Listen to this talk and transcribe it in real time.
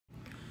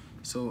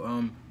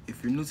So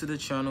if you're new to the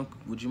channel,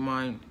 would you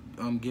mind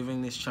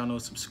giving this channel a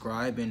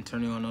subscribe and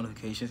turning on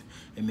notifications,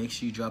 and make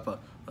sure you drop a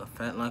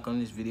fat like on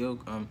this video.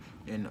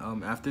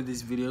 After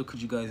this video,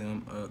 could you guys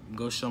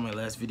go show my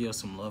last video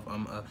some love?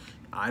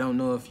 I don't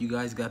know if you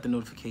guys got the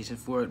notification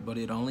for it, but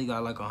it only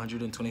got like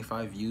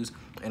 125 views,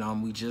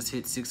 and we just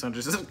hit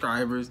 600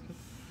 subscribers.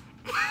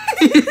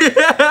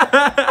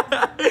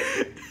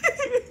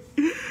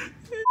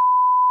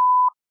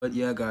 But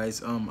yeah,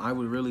 guys, I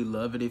would really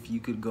love it if you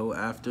could go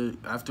after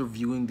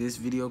viewing this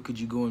video. Could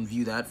you go and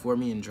view that for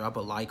me and drop a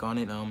like on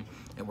it? And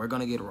we're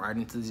gonna get right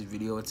into this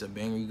video. It's a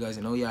banger, you guys.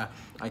 And oh yeah,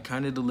 I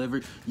kind of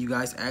delivered. You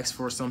guys asked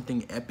for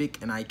something epic,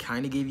 and I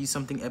kind of gave you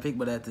something epic,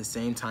 but at the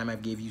same time, I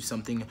gave you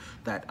something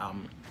that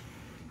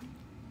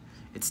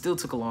it still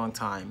took a long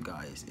time,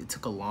 guys. It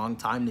took a long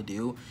time to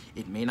do.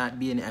 It may not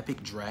be an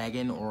epic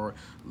dragon or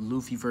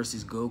Luffy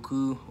versus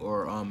Goku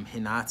or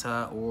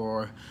Hinata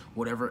or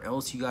whatever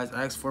else you guys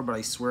asked for, but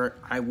I swear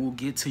I will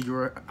get to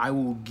your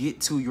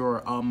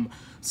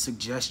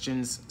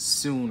suggestions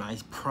soon. I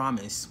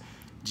promise.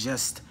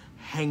 Just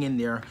hang in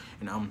there,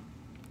 and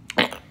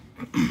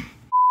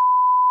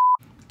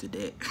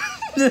today.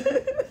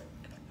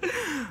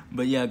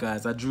 But yeah,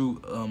 guys, I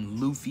drew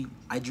Luffy.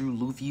 I drew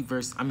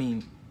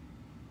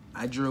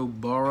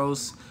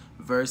Boros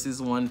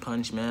versus One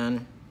Punch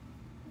Man.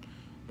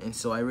 And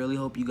so I really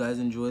hope you guys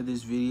enjoyed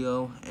this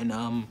video. And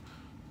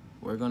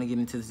we're gonna get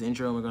into this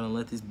intro, and we're gonna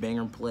let this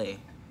banger play.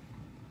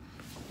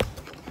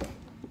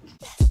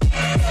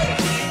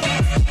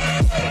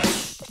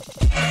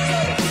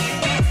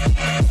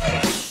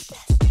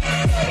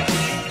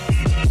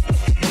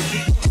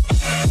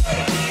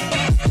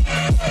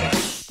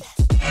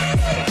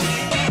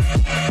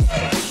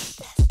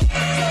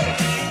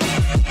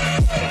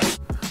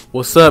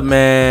 What's up,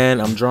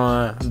 man? I'm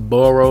drawing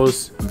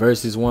Boros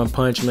versus One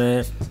Punch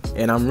Man,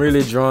 and I'm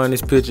really drawing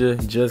this picture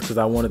just because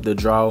I wanted to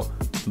draw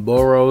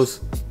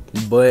Boros,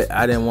 but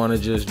I didn't want to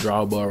just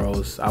draw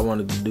Boros. I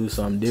wanted to do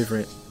something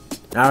different.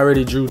 I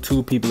already drew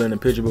two people in the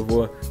picture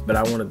before, but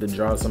I wanted to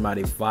draw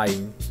somebody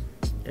fighting,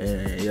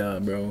 and yeah,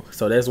 bro.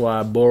 So that's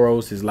why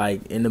Boros is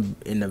like in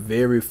the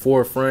very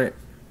forefront,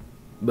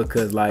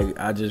 because like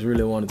I just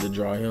really wanted to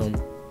draw him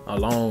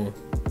alone,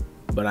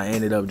 but I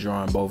ended up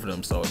drawing both of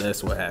them, so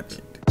that's what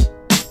happened.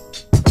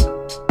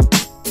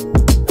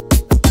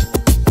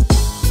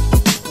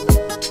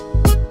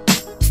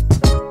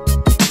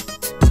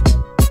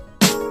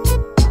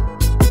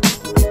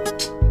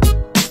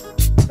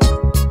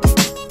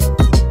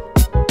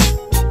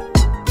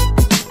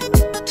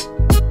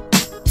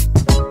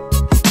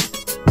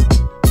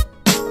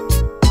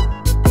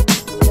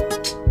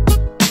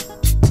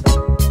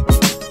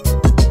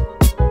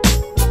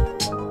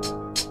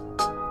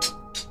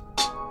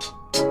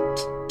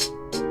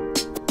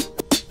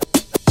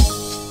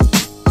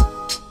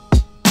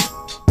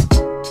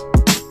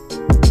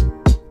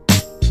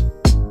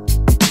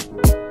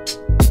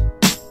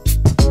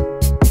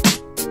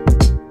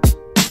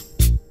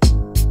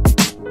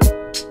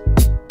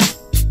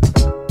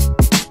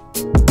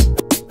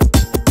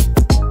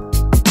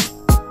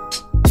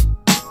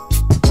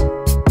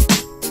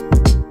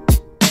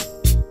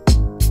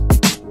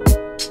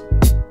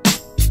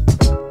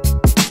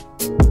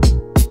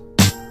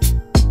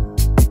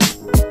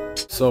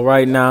 So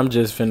right now I'm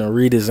just finna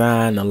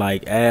redesign the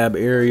like ab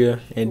area,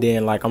 and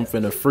then like I'm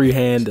finna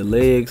freehand the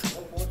legs,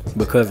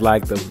 because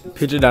like the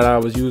picture that I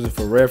was using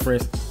for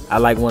reference, I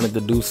like wanted to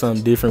do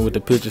something different with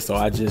the picture, so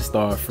I just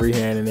started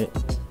freehanding it,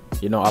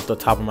 you know, off the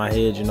top of my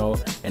head, you know.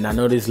 And I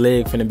know this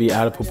leg finna be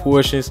out of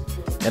proportions,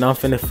 and I'm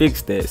finna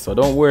fix that, so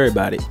don't worry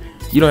about it.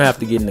 You don't have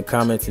to get in the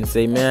comments and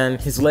say, man,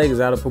 his leg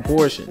is out of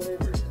proportion,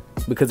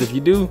 because if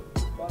you do,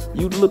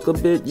 you'd look a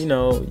bit, you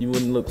know, you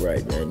wouldn't look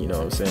right, man, you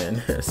know what I'm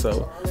saying?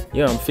 So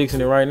yeah, I'm fixing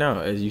it right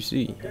now, as you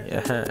see.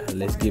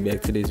 Let's get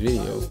back to this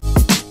video.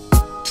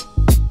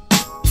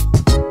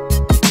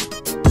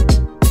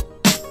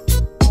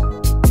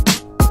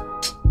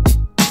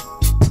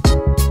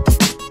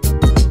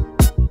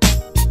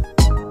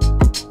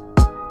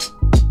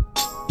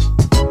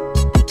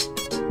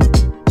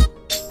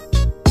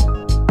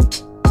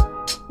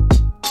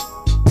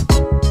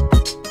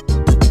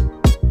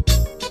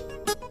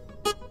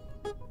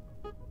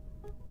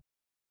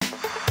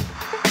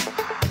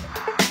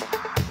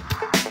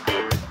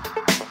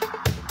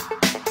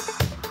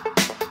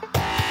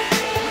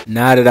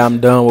 Now that I'm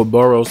done with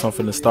Boros, I'm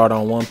finna start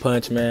on One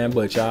Punch Man.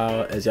 But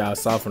y'all, as y'all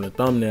saw from the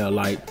thumbnail,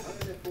 like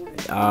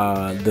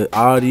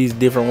all these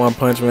different One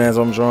Punch Mans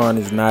I'm drawing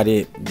is not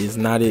it. It's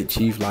not it,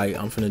 chief. Like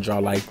I'm finna draw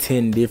like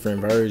 10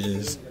 different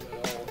versions.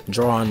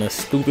 Drawing the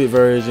stupid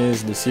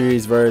versions, the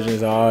serious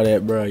versions, all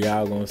that, bro.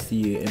 Y'all gonna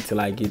see it until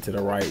I get to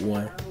the right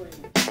one.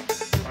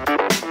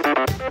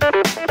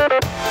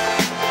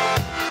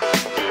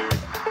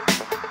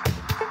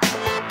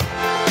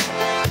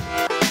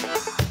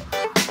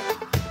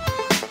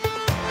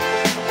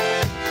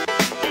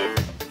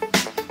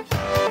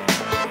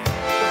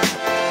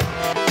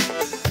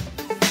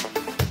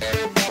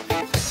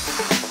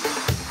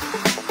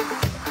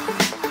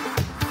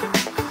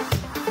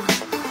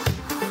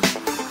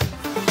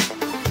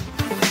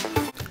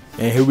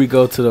 And here we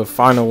go to the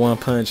final One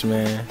Punch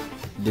Man.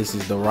 This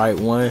is the right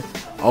one.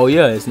 Oh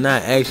yeah, it's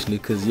not actually,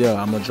 cause yeah,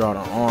 I'm gonna draw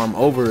the arm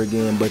over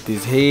again, but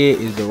this head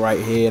is the right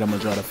head. I'm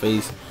gonna draw the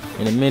face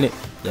in a minute.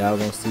 Y'all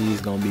gonna see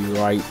it's gonna be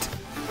right.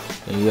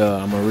 And yeah,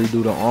 I'm gonna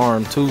redo the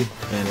arm too.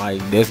 And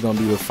like that's gonna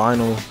be the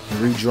final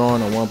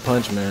redrawing of One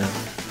Punch Man.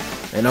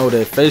 And oh,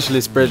 that facial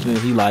expression,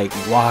 he like,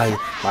 why?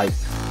 Like,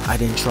 I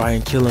didn't try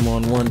and kill him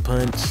on one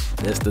punch.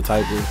 That's the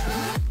type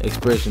of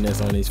expression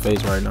that's on his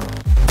face right now.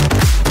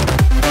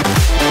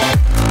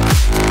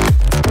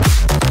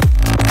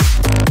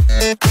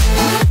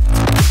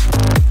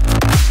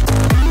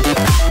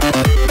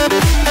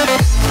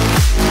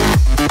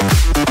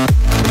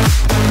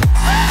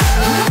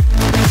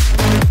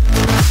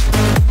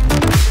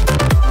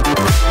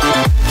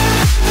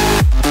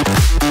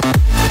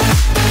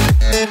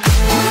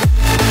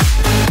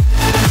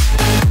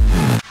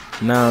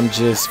 Now I'm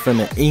just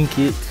finna ink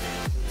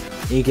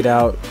it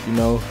out, you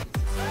know,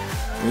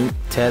 ink,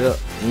 tat up,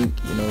 ink,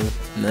 you know,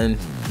 none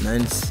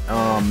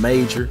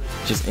major,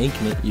 just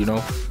inking it, you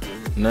know,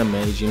 none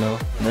major, you know,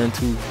 none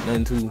too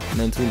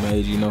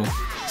major, you know,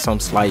 some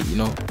slight, you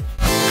know.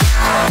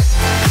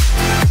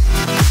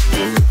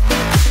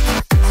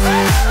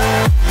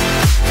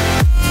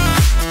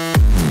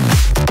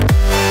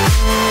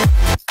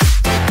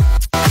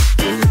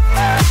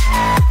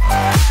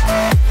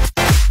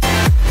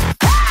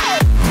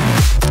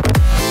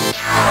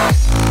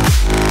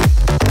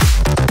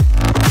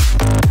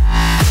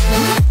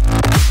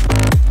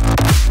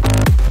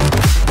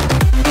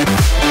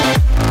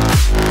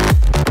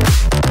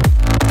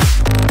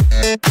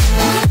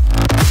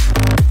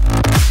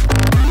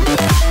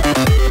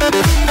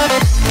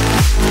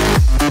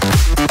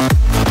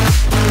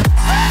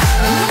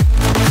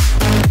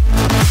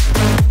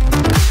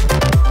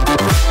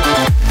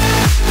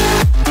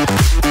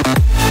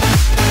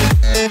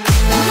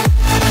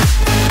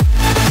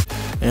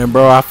 And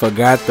bro, I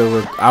forgot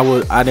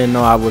I didn't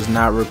know I was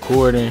not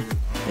recording.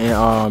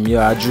 And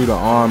yeah, I drew the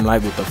arm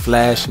like with the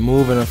flash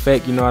moving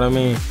effect, you know what I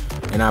mean?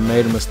 And I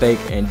made a mistake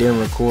and didn't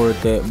record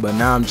that. But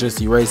now I'm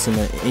just erasing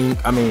the ink,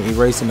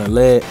 erasing the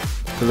lead,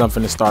 because I'm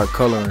finna start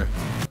coloring.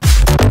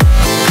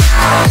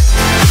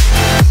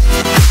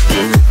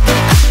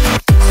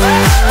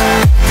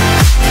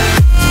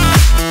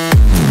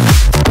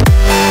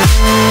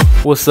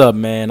 What's up,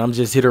 man? I'm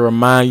just here to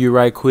remind you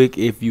right quick,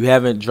 if you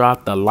haven't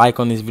dropped a like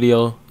on this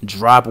video,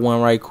 drop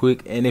one right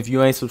quick. And if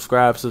you ain't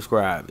subscribed,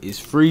 subscribe. It's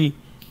free.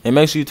 And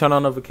make sure you turn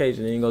on notifications.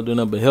 You ain't gonna do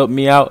nothing but help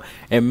me out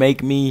and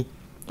make me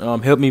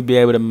help me be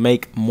able to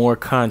make more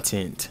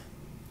content.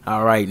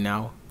 All right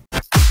now.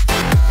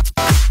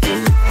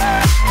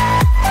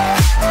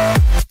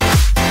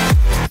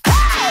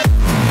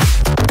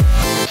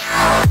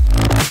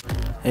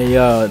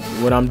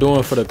 And what I'm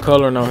doing for the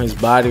coloring on his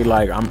body,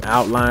 like I'm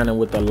outlining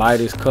with the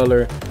lightest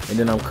color, and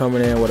then I'm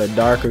coming in with a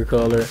darker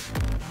color,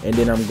 and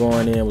then I'm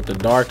going in with the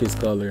darkest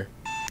color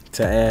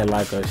to add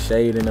like a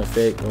shading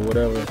effect or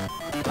whatever,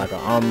 like an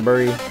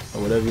ombre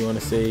or whatever you want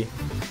to say.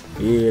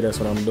 Yeah, that's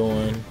what I'm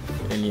doing.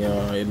 And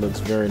yeah, it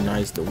looks very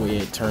nice the way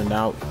it turned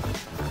out.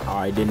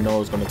 I didn't know it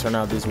was going to turn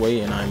out this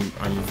way, and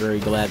I'm very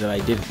glad that I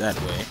did it that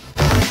way.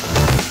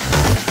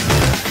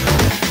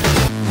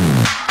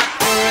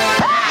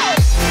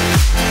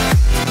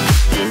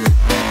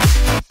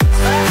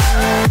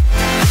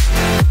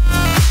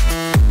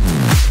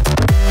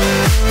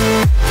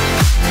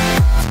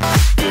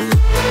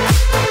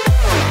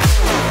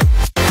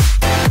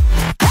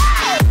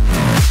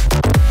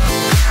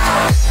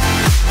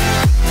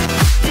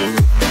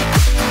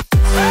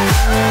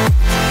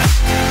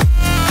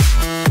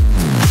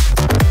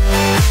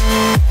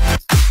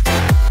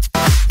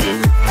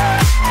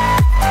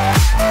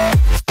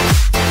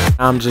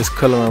 I'm just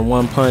coloring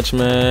One Punch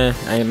Man.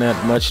 Ain't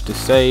that much to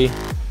say.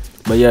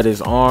 But yeah,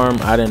 this arm,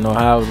 I didn't know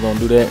how I was gonna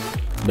do that,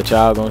 but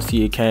y'all gonna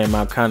see it came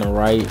out kind of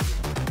right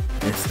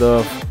and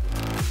stuff.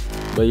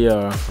 But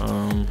yeah,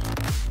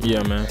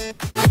 yeah, man.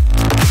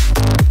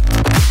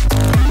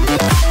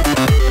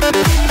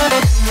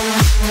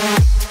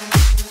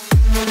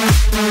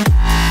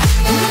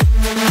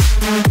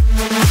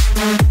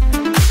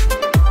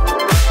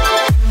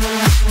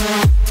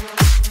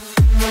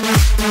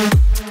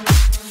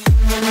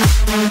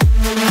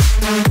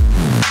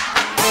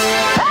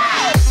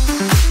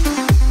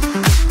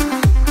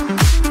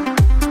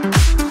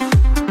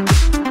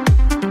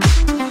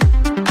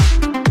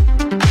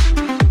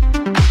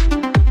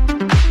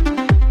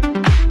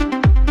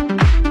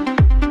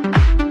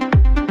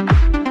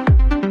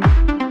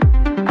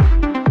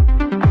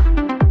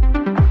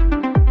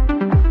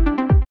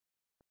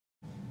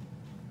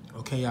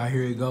 Okay, y'all,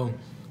 here we go.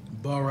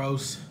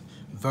 Boros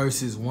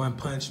versus One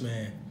Punch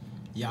Man.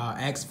 Y'all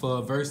asked for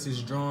a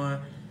versus drawing,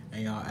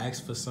 and y'all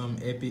asked for some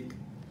epic.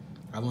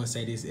 I wouldn't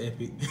say this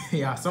epic.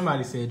 Y'all,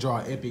 somebody said draw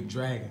an epic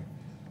dragon,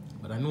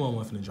 but I knew I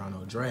wasn't finna draw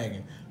no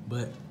dragon.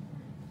 But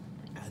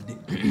I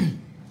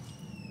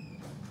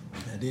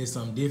did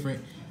something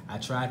different. I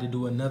tried to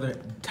do another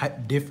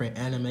different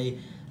anime.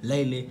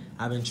 Lately,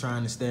 I've been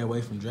trying to stay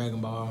away from Dragon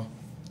Ball,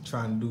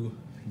 trying to do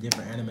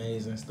different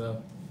animes and stuff.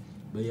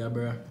 But yeah,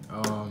 bro.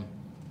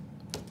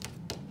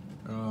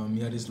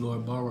 Yeah, this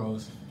Lord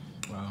Boros.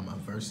 My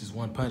versus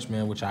One Punch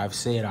Man, which I've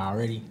said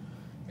already,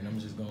 and I'm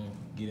just gonna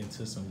get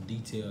into some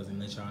details and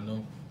let y'all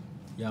know.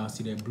 Y'all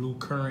see that blue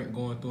current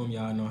going through him?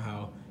 Y'all know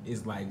how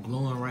it's like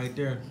glowing right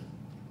there.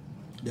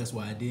 That's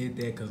why I did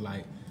that, cause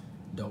like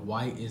the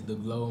white is the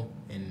glow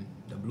and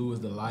the blue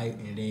is the light,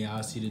 and then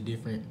y'all see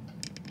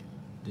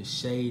the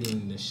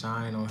shading, the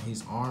shine on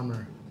his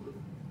armor,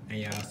 and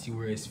y'all see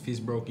where his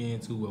fist broke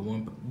into with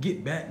one.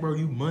 Get back, bro!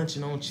 You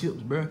munching on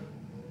chips, bro.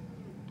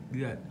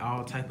 You got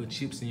all type of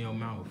chips in your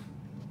mouth.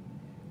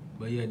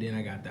 But yeah, then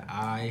I got the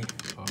eye.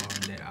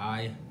 That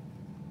eye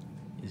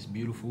is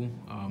beautiful,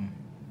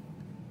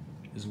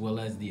 as well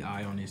as the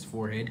eye on his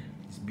forehead.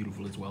 It's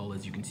beautiful as well.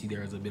 As you can see,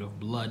 there's a bit of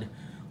blood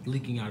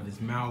leaking out of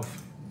his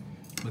mouth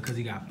because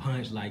he got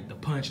punched. Like, the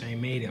punch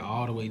ain't made it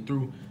all the way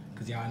through,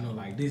 because y'all know,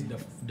 like, this,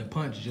 the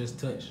punch just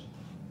touched.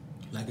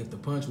 Like, if the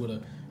punch would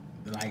have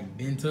like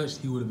been touched,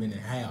 he would have been in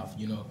half,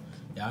 you know.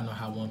 Y'all know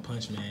how One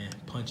Punch Man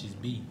punches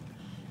be.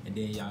 And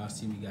then y'all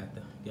see we got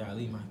the, y'all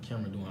leave my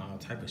camera doing all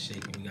type of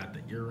shaking. We got the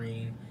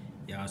earring.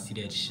 Y'all see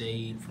that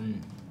shade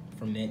from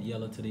that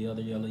yellow to the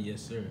other yellow? Yes,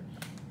 sir.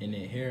 And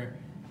that hair,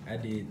 I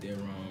did that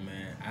wrong,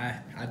 man.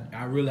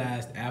 I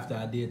realized after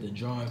I did the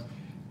drawing,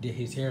 did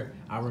his hair,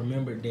 I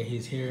remembered that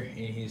his hair and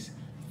his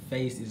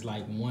face is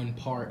like one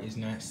part, is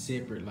not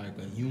separate like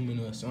a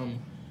human or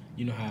something.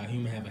 You know how a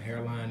human have a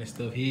hairline and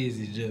stuff? His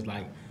is just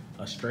like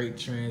a straight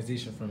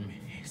transition from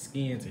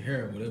skin to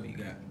hair, whatever you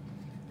got.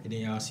 And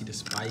then y'all see the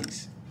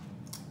spikes.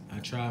 I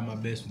tried my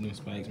best with them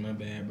spikes, my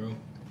bad, bro.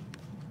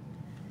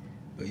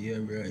 But yeah,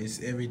 bro, it's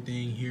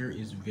everything here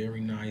is very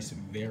nice,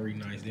 very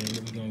nice. Then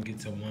we're gonna get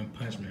to One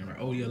Punch Man, right?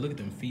 Oh yeah, look at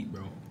them feet,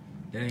 bro.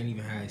 That ain't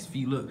even how his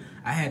feet look.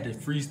 I had to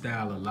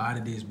freestyle a lot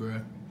of this, bro.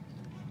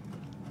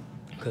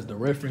 Cause the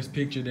reference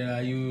picture that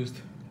I used,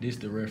 this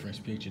the reference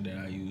picture that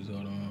I used,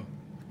 hold on.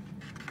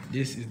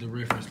 This is the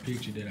reference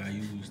picture that I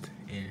used,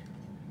 and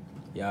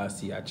y'all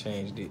see I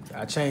changed it.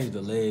 I changed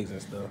the legs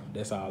and stuff.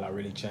 That's all I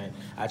really changed.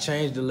 I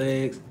changed the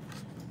legs,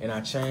 and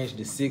I changed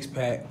the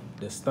six-pack,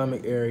 the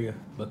stomach area,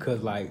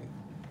 because like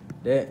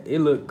that, it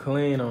looked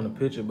clean on the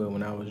picture, but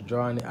when I was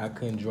drawing it, I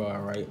couldn't draw it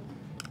right.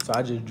 So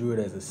I just drew it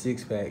as a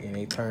six-pack, and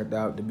it turned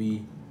out to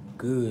be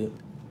good.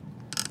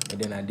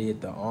 And then I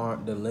did the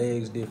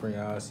legs different,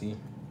 y'all see.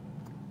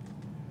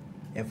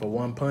 And for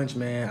One Punch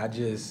Man, I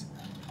just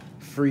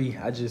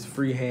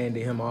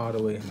freehanded him all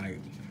the way, like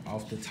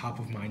off the top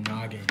of my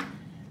noggin.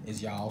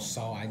 As y'all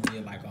saw, I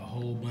did like a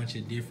whole bunch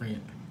of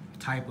different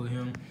type of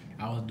him.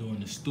 I was doing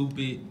the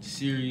stupid,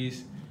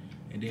 serious,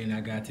 and then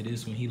I got to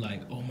this one. He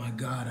like, oh my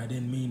God, I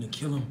didn't mean to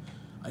kill him.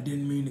 I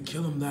didn't mean to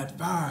kill him that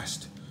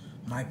fast.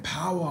 My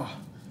power.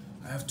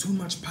 I have too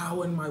much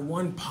power in my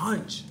one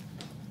punch.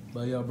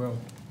 But yo, bro,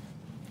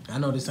 I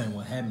know this ain't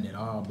what happened at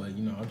all, but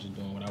you know, I'm just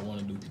doing what I want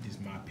to do because this is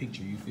my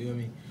picture, you feel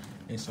me?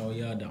 And so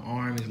yeah, the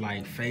arm is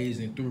like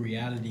phasing through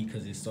reality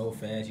because it's so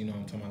fast, you know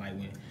what I'm talking about?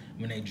 Like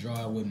when they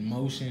draw it with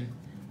motion,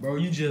 bro,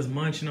 you just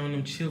munching on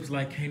them chips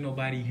like can't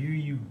nobody hear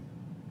you.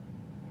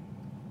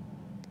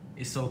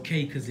 It's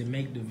okay because it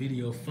make the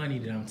video funny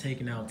that I'm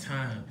taking out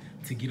time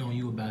to get on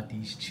you about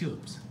these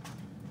chips.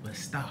 But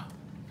stop,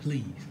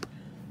 please.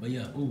 But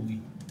yeah, ooh,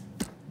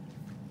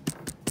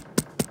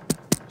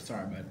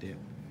 sorry about that.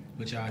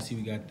 But y'all see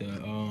we got the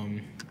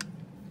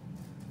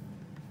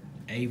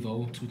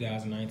Avo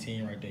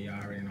 2019 right there.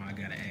 Y'all already know I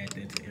gotta add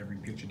that to every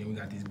picture. Then we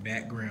got this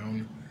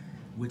background,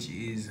 which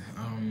is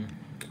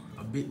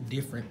a bit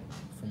different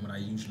from what I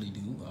usually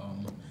do.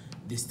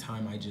 This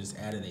time I just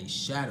added a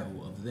shadow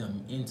of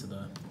them into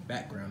the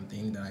background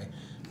thing that I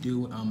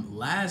do.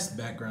 Last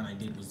background I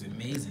did was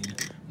amazing,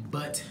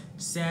 but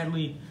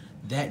sadly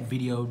that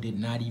video did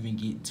not even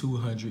get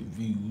 200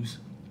 views.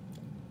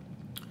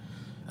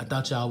 I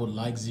thought y'all would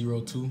like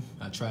 02.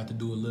 I tried to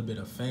do a little bit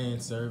of fan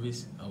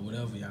service or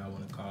whatever y'all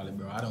want to call it,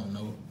 bro. I don't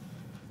know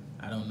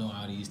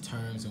all these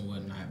terms and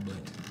whatnot, but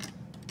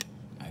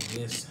I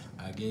guess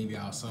I gave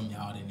y'all something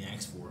y'all didn't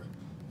ask for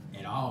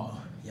at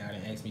all. Y'all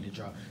didn't ask me to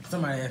draw.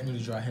 Somebody asked me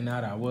to draw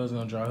Hinata. I was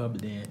gonna draw her,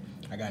 but then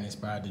I got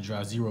inspired to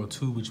draw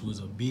 02, which was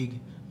a big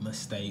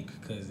mistake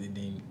because it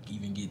didn't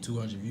even get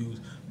 200 views.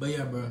 But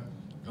yeah, bro,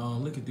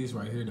 look at this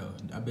right here though.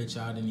 I bet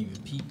y'all didn't even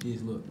peep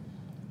this. Look.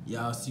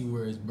 Y'all see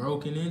where it's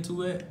broken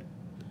into it?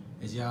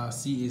 As y'all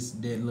see, it's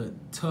that little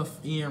tough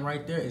end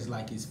right there. It's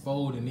like it's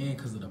folding in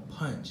because of the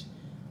punch.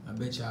 I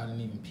bet y'all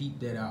didn't even peep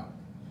that out.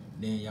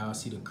 Then y'all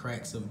see the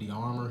cracks of the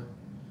armor.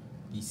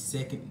 The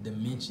second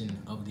dimension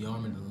of the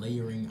armor, the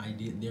layering I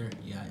did there.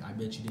 Yeah, I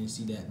bet you didn't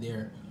see that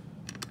there.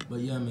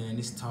 But yeah, man,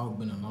 this talk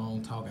been a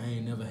long talk. I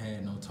ain't never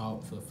had no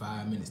talk for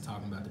 5 minutes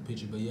talking about the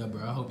picture. But yeah,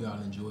 bro, I hope y'all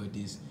enjoyed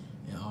this.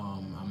 And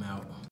I'm out.